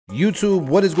YouTube,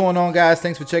 what is going on, guys?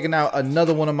 Thanks for checking out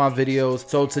another one of my videos.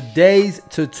 So today's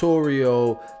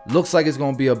tutorial looks like it's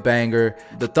gonna be a banger.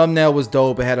 The thumbnail was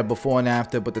dope, it had a before and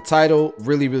after, but the title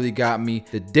really got me.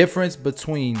 The difference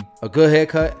between a good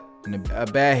haircut and a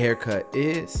bad haircut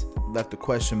is left a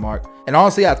question mark. And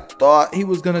honestly, I thought he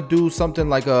was gonna do something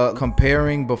like a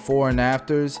comparing before and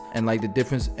afters and like the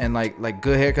difference and like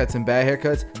good haircuts and bad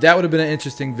haircuts. That would have been an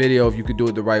interesting video if you could do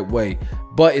it the right way,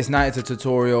 but it's not. It's a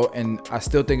tutorial, and I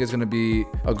still think it's gonna be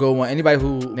a good one. Anybody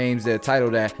who names their title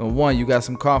that, number one, you got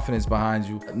some confidence behind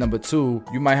you. Number two,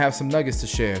 you might have some nuggets to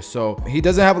share. So he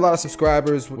doesn't have a lot of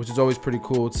subscribers, which is always pretty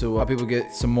cool to help people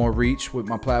get some more reach with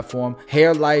my platform.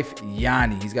 Hair Life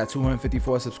Yanni, he's got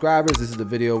 254 subscribers. This is the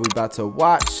video we about to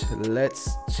watch.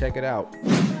 Let's check it out.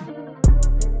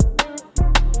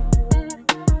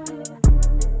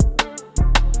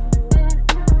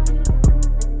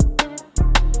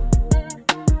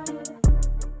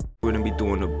 We're gonna be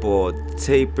doing a bald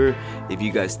taper. If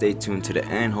you guys stay tuned to the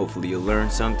end, hopefully you'll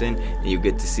learn something and you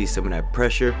get to see some of that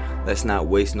pressure. Let's not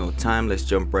waste no time, let's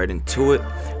jump right into it.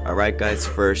 All right, guys,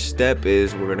 first step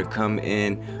is we're gonna come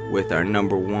in with our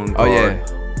number one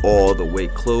guard all the way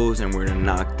closed, and we're gonna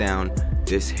knock down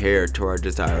this hair to our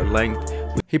desired length.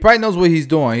 He probably knows what he's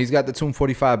doing. He's got the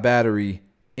 245 battery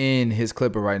in his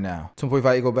clipper right now.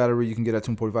 245 Eco battery you can get at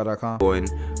 245.com. Going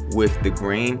with the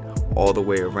grain all the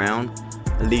way around,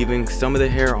 leaving some of the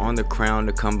hair on the crown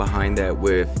to come behind that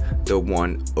with the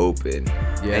one open.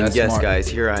 Yeah, and yes, smart. guys,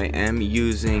 here I am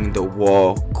using the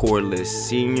Wall Cordless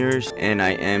Seniors, and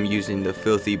I am using the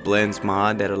Filthy Blends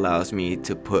mod that allows me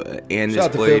to put an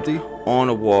Andis blade on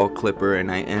a wall clipper,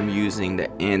 and I am using the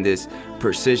Andis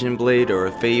Precision blade or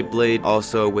a fade blade,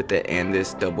 also with the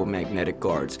Andis double magnetic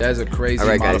guards. That's a crazy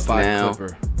guys, modified now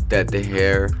clipper. That the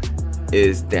hair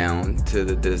is down to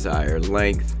the desired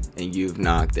length and you've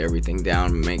knocked everything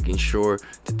down, making sure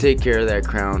to take care of that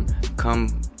crown.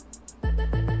 Come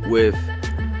with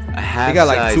a half He got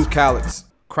like size. two cowlicks.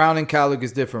 Crown and cowlick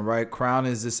is different, right? Crown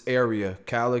is this area.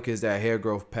 Cowlick is that hair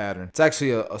growth pattern. It's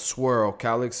actually a swirl.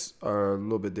 Cowlicks are a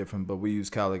little bit different, but we use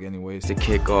cowlick anyways. To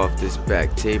kick off this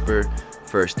back taper,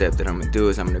 first step that I'm gonna do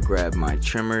is I'm gonna grab my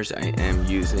trimmers. I am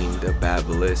using the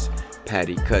Babyliss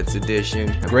Patty Cuts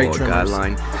edition. Great trimmers.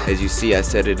 Guideline. As you see, I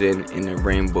set it in a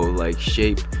rainbow-like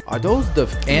shape. Are those the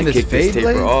Andis kick fade this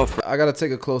taper blade? off. I gotta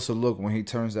take a closer look when he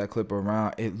turns that clipper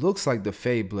around. It looks like the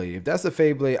fade blade. If that's the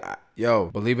fade blade, yo,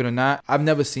 believe it or not, I've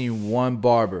never seen one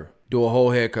barber do a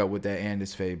whole haircut with that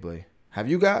Andis fade blade. Have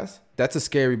you guys? That's a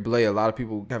scary blade. A lot of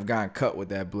people have gotten cut with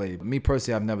that blade. But me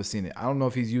personally, I've never seen it. I don't know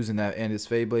if he's using that Andis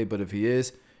fade blade, but if he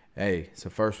is, hey, it's a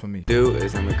first for me. Do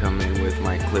is I'm gonna come in with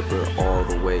my clipper all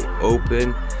the way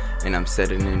open, and I'm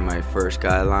setting in my first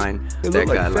guideline. That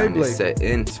guideline is set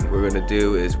in. So what we're gonna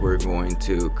do is we're going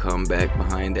to come back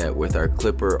behind that with our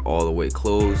clipper all the way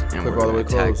closed, and we're gonna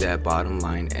attack that bottom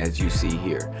line as you see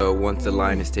here. So once the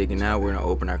line is taken out, we're gonna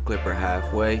open our clipper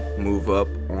halfway, move up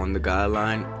on the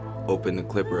guideline, open the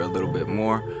clipper a little bit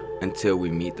more until we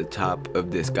meet the top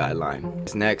of this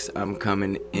guideline. Next, I'm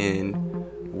coming in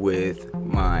with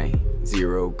my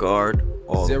zero guard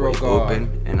all the way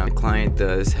open, and our client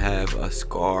does have a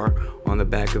scar on the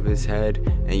back of his head,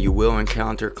 and you will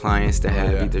encounter clients that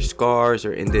have either scars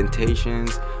or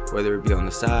indentations, whether it be on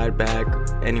the side, back,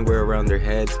 anywhere around their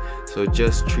heads. So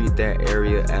just treat that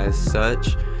area as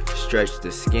such, stretch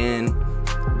the skin,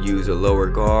 use a lower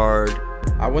guard.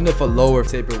 I wonder if a lower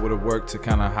taper would have worked to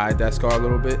kind of hide that scar a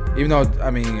little bit. Even though, I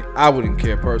mean, I wouldn't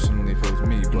care personally if it was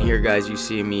me. But and here, guys, you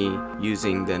see me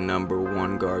using the number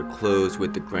one guard closed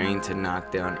with the grain to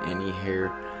knock down any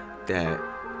hair that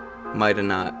might have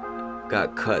not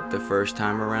got cut the first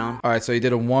time around. All right, so he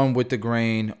did a one with the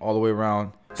grain all the way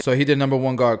around. So he did number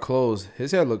one guard closed.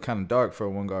 His hair looked kind of dark for a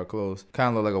one guard closed. Kind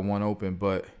of looked like a one open,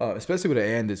 but especially with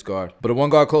an Andis guard. But a one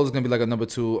guard closed is going to be like a number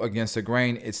two against the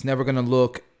grain. It's never going to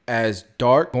look as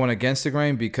dark going against the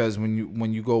grain, because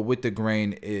when you go with the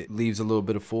grain, it leaves a little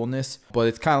bit of fullness, but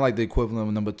it's kind of like the equivalent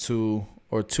of number two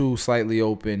or two slightly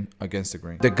open against the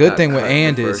grain. The good thing with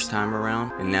Andis, first time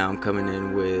around, and now I'm coming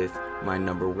in with my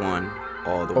number one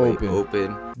all the way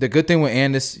open. The good thing with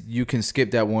Andis, you can skip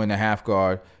that 1.5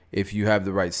 guard if you have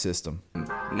the right system.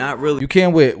 Not really. You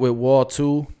can with Wall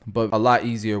 2, but a lot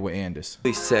easier with Andis.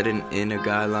 Setting in a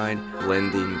guideline,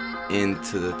 blending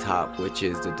into the top, which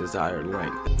is the desired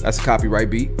length. That's a copyright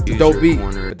beat. It's a dope beat,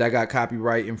 but that got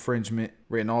copyright infringement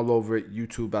written all over it.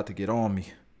 YouTube about to get on me.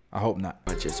 I hope not.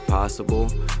 Much as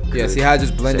possible. Yeah, see how I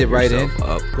just blend it right in?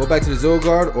 Go back to the zero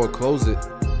guard or close it,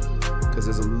 because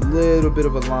there's a little bit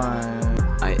of a line.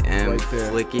 I am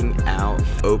flicking out.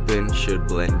 Open should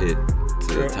blend it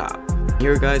to the top.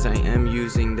 Here, guys, I am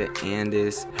using the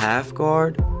Andis half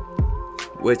guard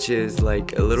which is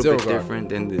like a little bit different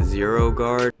than the zero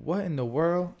guard. What in the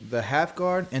world? The half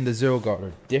guard and the zero guard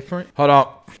are different? Hold on,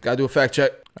 gotta do a fact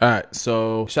check. All right,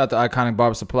 so shout out to Iconic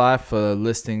Barber Supply for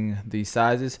listing these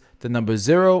sizes. The number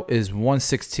 0 is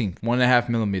 1/16, 1.5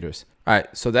 millimeters. All right,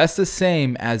 so that's the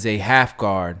same as a half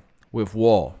guard with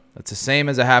wall. That's the same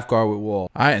as a half guard with wall.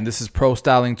 All right, and this is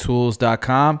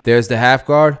ProStylingTools.com. There's the half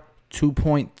guard,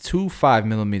 2.25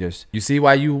 millimeters. You see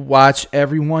why you watch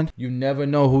everyone? You never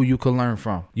know who you can learn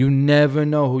from. You never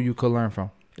know who you can learn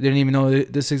from. I didn't even know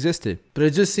this existed. But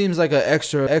it just seems like an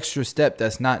extra step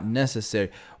that's not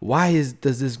necessary. Why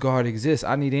does this guard exist?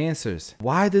 I need answers.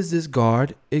 Why does this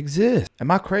guard exist? Am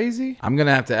I crazy? I'm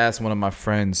gonna have to ask one of my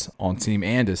friends on Team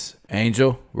Andis.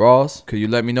 Angel, Ross, could you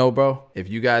let me know, bro? If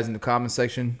you guys in the comment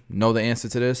section know the answer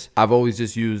to this. I've always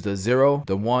just used the 0,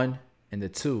 the 1, and the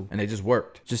 2, and they just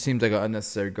worked. Just seems like an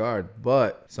unnecessary guard,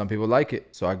 but some people like it,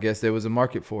 so I guess there was a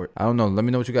market for it. I don't know. Let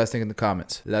me know what you guys think in the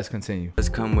comments. Let's continue. Let's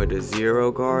come with a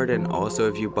 0 guard, and also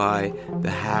if you buy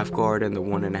the half guard and the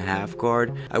 1.5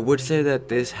 guard, I would say that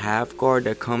this half guard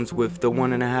that comes with the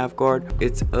 1.5 guard,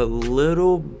 it's a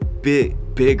little bit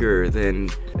bigger than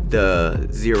the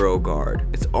 0 guard.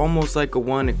 It's almost like a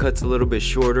 1. It cuts a little bit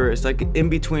shorter. It's like in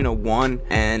between a 1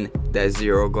 and that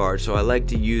 0 guard, so I like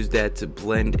to use that to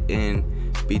blend in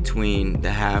between the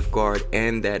half guard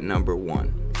and that number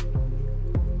 1.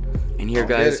 And here,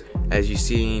 guys, as you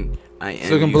seen, I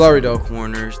am looking blurry though.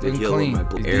 Corners to heal clean. my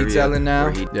area. Detailing now.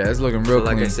 Yeah, it's looking real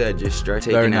clean. Like I said, just start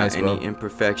taking out any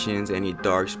imperfections, any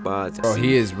dark spots. Bro,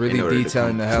 he is really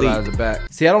detailing the hell out of the back.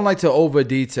 See, I don't like to over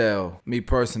detail, me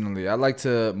personally. I like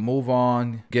to move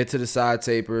on, get to the side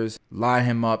tapers, line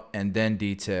him up, and then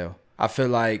detail. I feel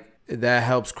like that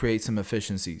helps create some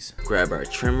efficiencies. Grab our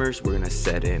trimmers. We're gonna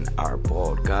set in our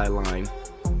bald guideline.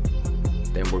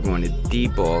 Then we're going to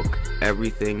debulk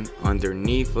everything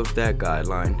underneath of that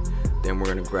guideline. Then we're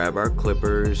gonna grab our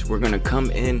clippers. We're gonna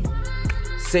come in,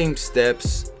 same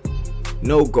steps,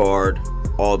 no guard,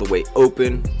 all the way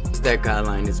open. Once that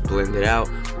guideline is blended out,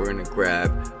 we're gonna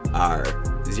grab our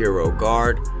 0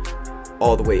 guard,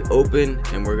 all the way open,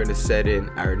 and we're gonna set in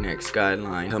our next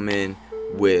guideline. Come in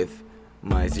with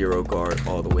my 0 guard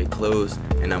all the way closed,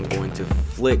 and I'm going to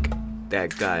flick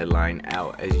that guideline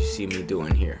out as you see me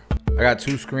doing here. I got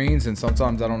 2 screens, and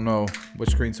sometimes I don't know which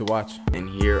screen to watch. And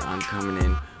here I'm coming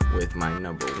in with my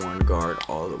number 1 guard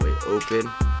all the way open,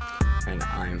 and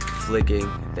I'm flicking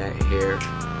that hair.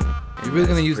 You really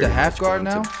gonna use the half guard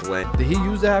now? Did he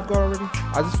use the half guard already?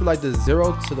 I just feel like the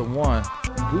 0 to the 1,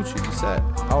 Gucci, you said.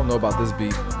 I don't know about this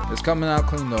beat. It's coming out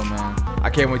clean though, man. I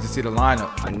can't wait to see the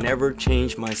lineup. I never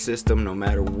change my system no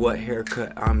matter what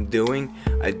haircut I'm doing.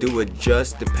 I do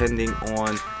adjust depending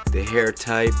on the hair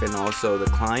type and also the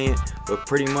client, but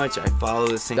pretty much I follow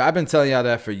the same. I've been telling y'all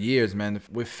that for years, man.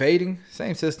 With fading,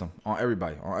 same system on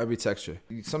everybody, on every texture.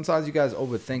 Sometimes you guys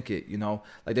overthink it, you know?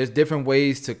 Like there's different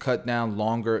ways to cut down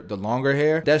the longer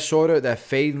hair. That shorter, that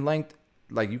fade length,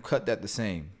 like you cut that the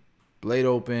same. Blade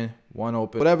open, 1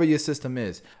 open, whatever your system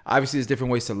is. Obviously, there's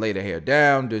different ways to lay the hair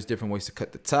down. There's different ways to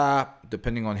cut the top,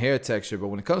 depending on hair texture. But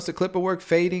when it comes to clipper work,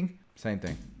 fading, same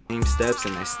thing. Same steps,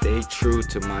 and I stay true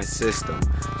to my system.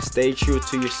 Stay true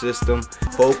to your system.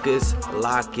 Focus,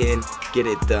 lock in, get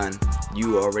it done.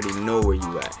 You already know where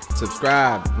you at.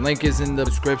 Subscribe. Link is in the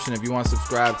description if you want to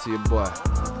subscribe to your boy.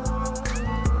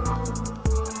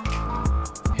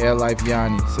 Hair Life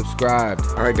Yanni, subscribed.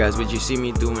 Alright guys, what you see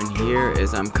me doing here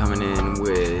is I'm coming in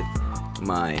with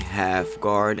my half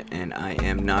guard, and I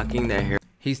am knocking that hair.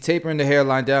 He's tapering the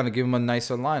hairline down to give him a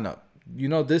nicer lineup. You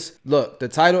know this, look, the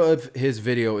title of his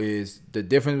video is the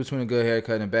difference between a good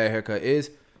haircut and a bad haircut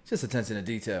is just attention to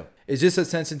detail. It's just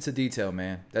attention to detail,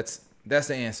 man. That's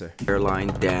the answer. Hairline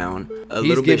down a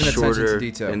little bit shorter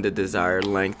than the desired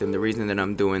length, and the reason that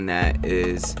I'm doing that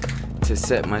is to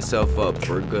set myself up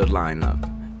for a good lineup.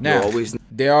 Now,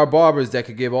 there are barbers that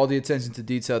could give all the attention to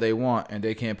detail they want and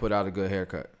they can't put out a good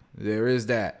haircut. There is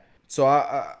that. So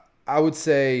I would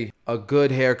say a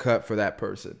good haircut for that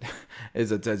person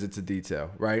is attention to detail,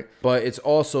 right? But it's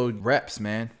also reps,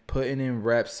 man. Putting in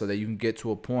reps so that you can get to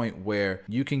a point where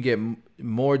you can get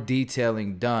more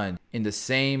detailing done in the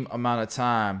same amount of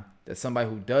time that somebody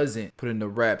who doesn't put in the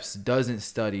reps, doesn't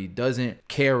study, doesn't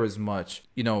care as much,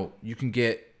 you know, you can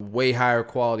get way higher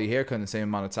quality haircut in the same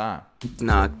amount of time.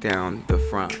 Knock down the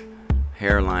front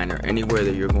hairline or anywhere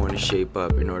that you're going to shape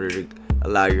up in order to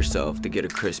allow yourself to get a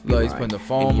crispy line. He's putting the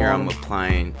foam and here on. I'm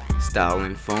applying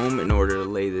styling foam in order to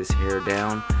lay this hair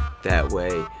down. That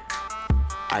way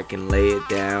I can lay it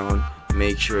down,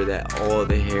 make sure that all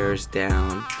the hair is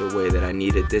down the way that I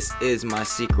need it. This is my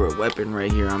secret weapon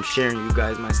right here. I'm sharing you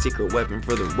guys my secret weapon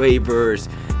for the waivers.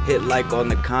 Hit like on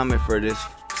the comment for this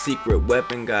secret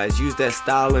weapon, guys. Use that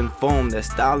styling foam. That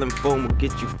styling foam will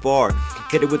get you far.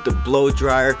 Hit it with the blow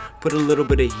dryer, put a little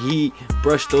bit of heat,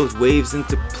 brush those waves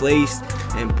into place,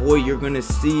 and boy, you're gonna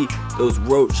see those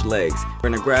roach legs. We're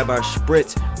gonna grab our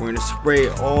spritz, we're gonna spray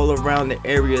it all around the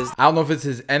areas. I don't know if it's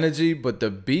his energy, but the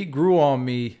beat grew on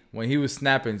me when he was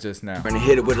snapping just now. We're gonna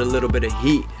hit it with a little bit of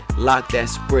heat, lock that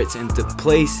spritz into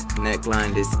place.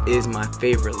 Neckline, this is my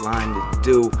favorite line to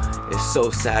do. It's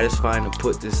so satisfying to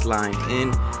put this line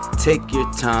in. Take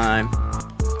your time.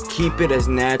 Keep it as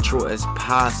natural as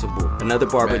possible. Another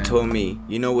barber told me,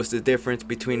 you know what's the difference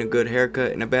between a good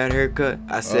haircut and a bad haircut?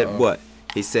 I said, what?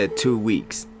 He said 2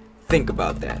 weeks. Think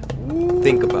about that.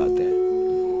 Think about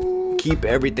that. Keep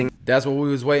everything. That's what we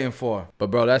was waiting for. But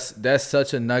bro, that's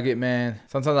such a nugget, man.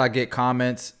 Sometimes I get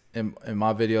comments in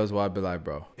my videos where I'd be like,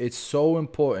 bro, it's so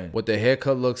important what the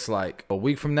haircut looks like a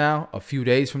week from now, a few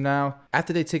days from now,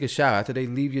 after they take a shower, after they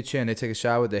leave your chair and they take a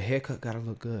shower, the haircut gotta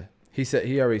look good.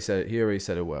 He already said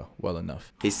it well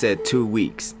enough. He said 2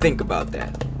 weeks. Think about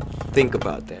that. Think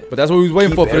about that. But that's what we was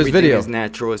waiting for this video. As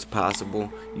natural as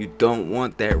possible. You don't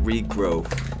want that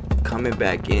regrowth coming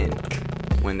back in.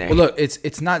 When well, look,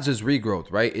 it's not just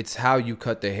regrowth, right? It's how you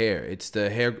cut the hair. It's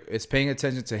the hair. It's paying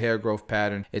attention to hair growth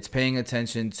pattern. It's paying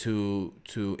attention to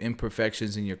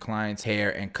imperfections in your client's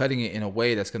hair and cutting it in a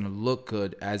way that's gonna look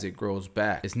good as it grows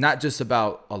back. It's not just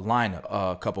about a line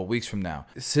a couple weeks from now.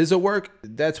 Scissor work,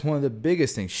 that's one of the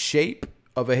biggest things. Shape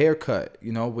of a haircut,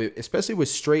 you know, especially with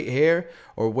straight hair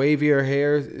or wavier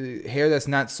hair that's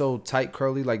not so tight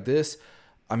curly like this.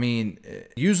 I mean,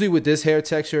 usually with this hair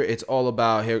texture, it's all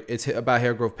about hair. It's about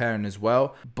hair growth pattern as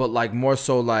well, but like more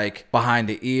so like behind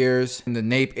the ears, in the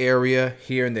nape area,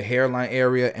 here in the hairline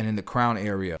area, and in the crown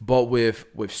area. But with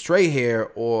straight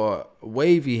hair or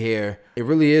wavy hair, it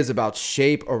really is about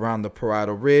shape around the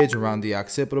parietal ridge, around the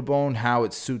occipital bone, how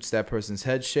it suits that person's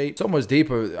head shape. So much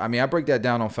deeper. I mean, I break that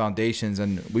down on foundations,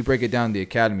 and we break it down in the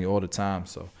academy all the time.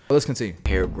 So let's continue.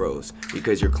 Hair grows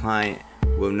because your client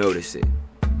will notice it.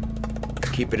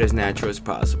 Keep it as natural as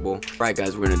possible. All right,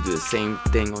 guys, we're gonna do the same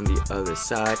thing on the other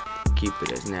side. Keep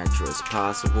it as natural as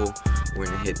possible. We're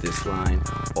gonna hit this line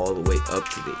all the way up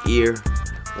to the ear.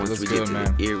 Once we get to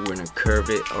the ear, we're gonna curve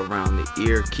it around the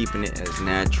ear, keeping it as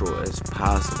natural as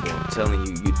possible. I'm telling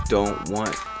you, you don't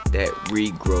want that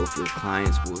regrowth. Your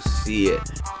clients will see it.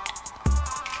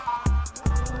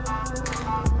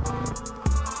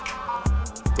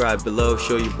 Subscribe below,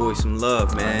 show your boy some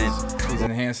love, man. He's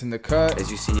enhancing the cut. As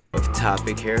you see, of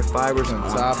topic hair fibers on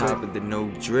top of the no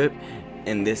drip,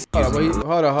 and this hold on, what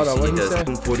he said?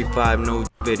 245 no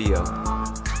video.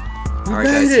 Alright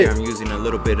guys, here I'm using a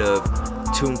little bit of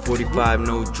 245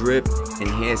 no drip,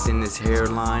 enhancing this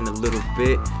hairline a little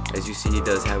bit. As you see, he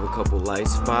does have a couple light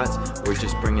spots. We're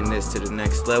just bringing this to the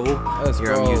next level.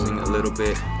 Here I'm using a little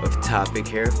bit of topic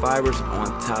hair fibers on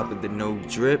top of the no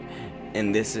drip,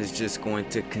 and this is just going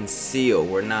to conceal.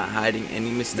 We're not hiding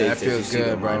any mistakes. That feels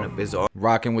good, bro.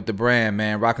 Rocking with the brand,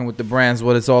 man. Rocking with the brand's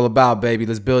what it's all about, baby.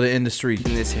 Let's build an industry.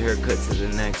 This haircut to the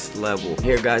next level.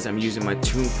 Here, guys, I'm using my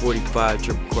 245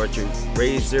 triple cartridge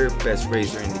razor. Best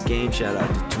razor in the game. Shout out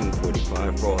to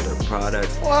 245 for all their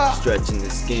products. Stretching the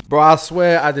skin. Bro, I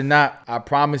swear I did not. I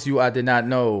promise you I did not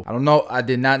know. I don't know. I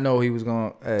did not know he was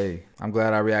going to. Hey, I'm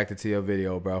glad I reacted to your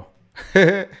video, bro.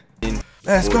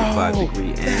 Let's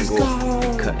 45-degree angle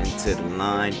and cut into the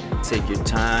line. Take your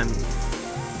time.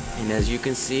 And as you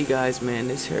can see, guys, man,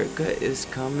 this haircut is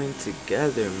coming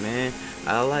together, man.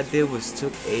 All I did was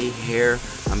took a hair.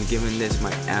 I'm giving this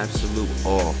my absolute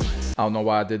all. I don't know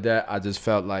why I did that. I just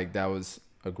felt like that was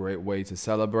a great way to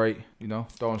celebrate, you know,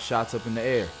 throwing shots up in the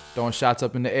air. Throwing shots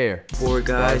up in the air. For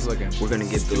guys, we're gonna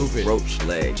get those roach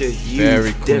legs.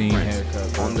 Very clean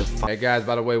haircut on the. Hey guys,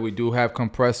 by the way, we do have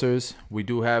compressors. We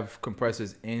do have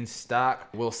compressors in stock.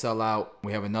 We'll sell out.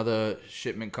 We have another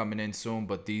shipment coming in soon,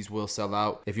 but these will sell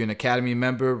out. If you're an Academy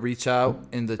member, reach out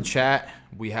in the chat.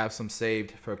 We have some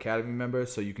saved for Academy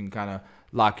members, so you can kind of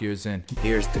lock yours in.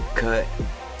 Here's the cut.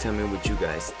 Tell me what you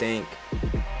guys think.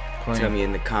 Clean. Tell me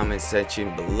in the comment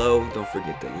section below. Don't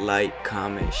forget to like,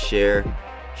 comment, share.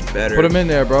 Better. Put them in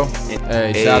there, bro.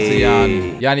 Hey, shout out to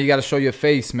Yanni. Yanni, you got to show your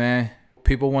face, man.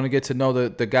 People want to get to know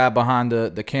the guy behind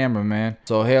the camera, man.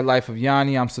 So, Hair Life of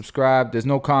Yanni, I'm subscribed. There's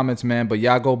no comments, man, but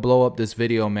y'all go blow up this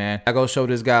video, man. Y'all go show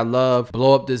this guy love.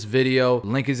 Blow up this video.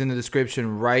 Link is in the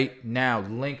description right now.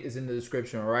 Link is in the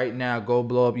description right now. Go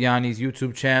blow up Yanni's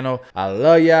YouTube channel. I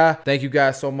love y'all. Thank you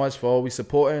guys so much for always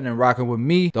supporting and rocking with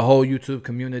me, the whole YouTube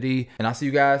community. And I'll see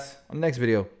you guys on the next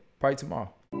video, probably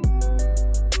tomorrow.